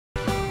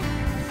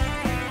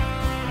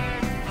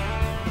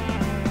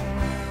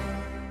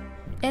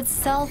It's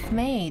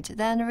self-made,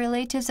 then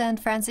relatives and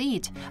friends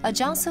eat. A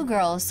Jiangsu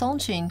girl,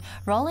 Songjin,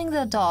 rolling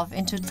the dough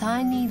into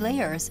tiny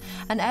layers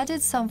and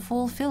added some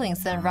full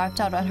fillings, then wrapped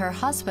out, and her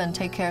husband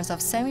take care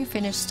of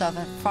semi-finished stuff,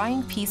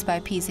 frying piece by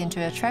piece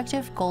into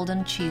attractive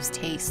golden cheese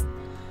taste.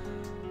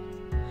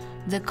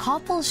 The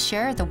couple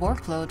shared the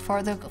workload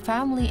for the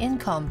family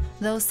income,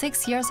 though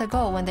 6 years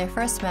ago when they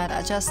first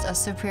met, just a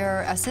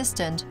superior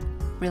assistant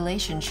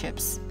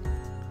relationships.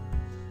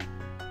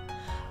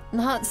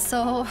 Not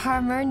so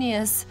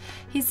harmonious.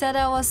 He said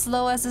I was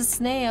slow as a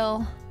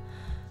snail.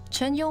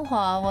 Chen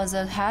Yonghua was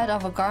the head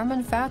of a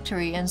garment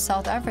factory in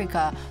South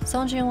Africa.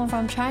 Song Jinwon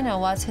from China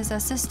was his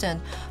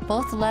assistant.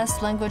 Both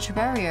less language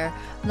barrier,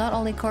 not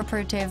only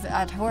cooperative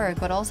at work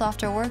but also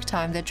after work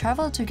time. They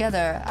traveled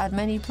together at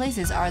many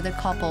places are the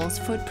couple's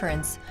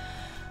footprints.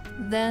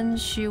 Then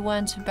she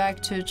went back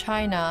to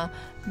China.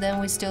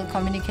 Then we still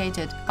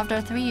communicated. After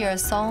 3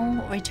 years,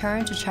 Song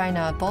returned to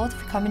China. Both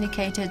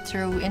communicated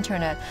through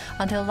internet.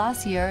 Until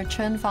last year,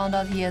 Chen found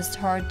out he has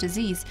heart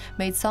disease,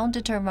 made Song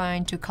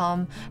determined to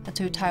come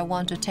to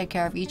Taiwan to take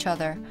care of each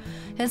other.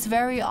 He's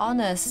very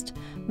honest,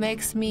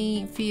 makes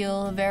me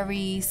feel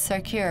very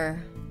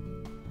secure.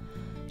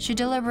 She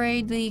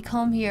deliberately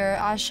come here.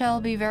 I shall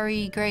be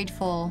very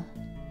grateful.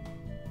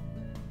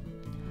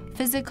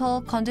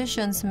 Physical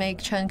conditions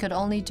make Chen could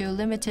only do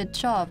limited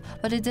job,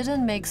 but it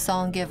didn't make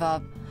Song give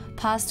up.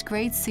 Passed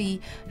grade C,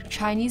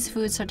 Chinese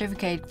food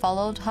certificate,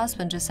 followed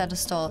husband to set a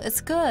stall.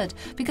 It's good.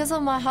 Because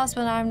of my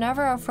husband, I'm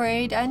never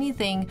afraid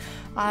anything.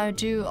 I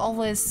do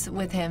always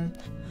with him.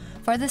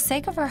 For the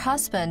sake of her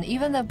husband,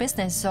 even though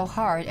business is so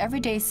hard,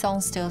 everyday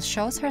Song still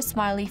shows her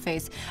smiley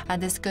face,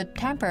 and this good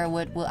temper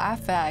will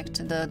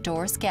affect the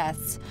door's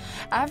guests.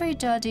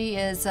 Everybody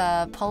is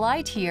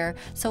polite here,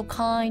 so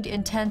kind,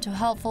 intent to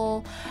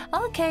helpful.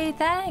 Okay,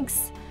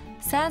 thanks.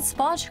 Send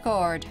sponge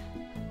gourd.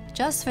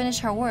 Just finish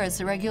her words,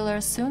 the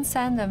regulars soon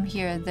send them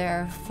here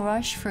their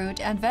fresh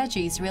fruit and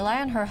veggies.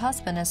 Rely on her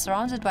husband and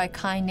surrounded by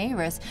kind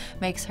neighbors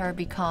makes her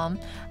become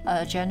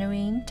a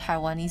genuine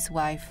Taiwanese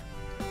wife.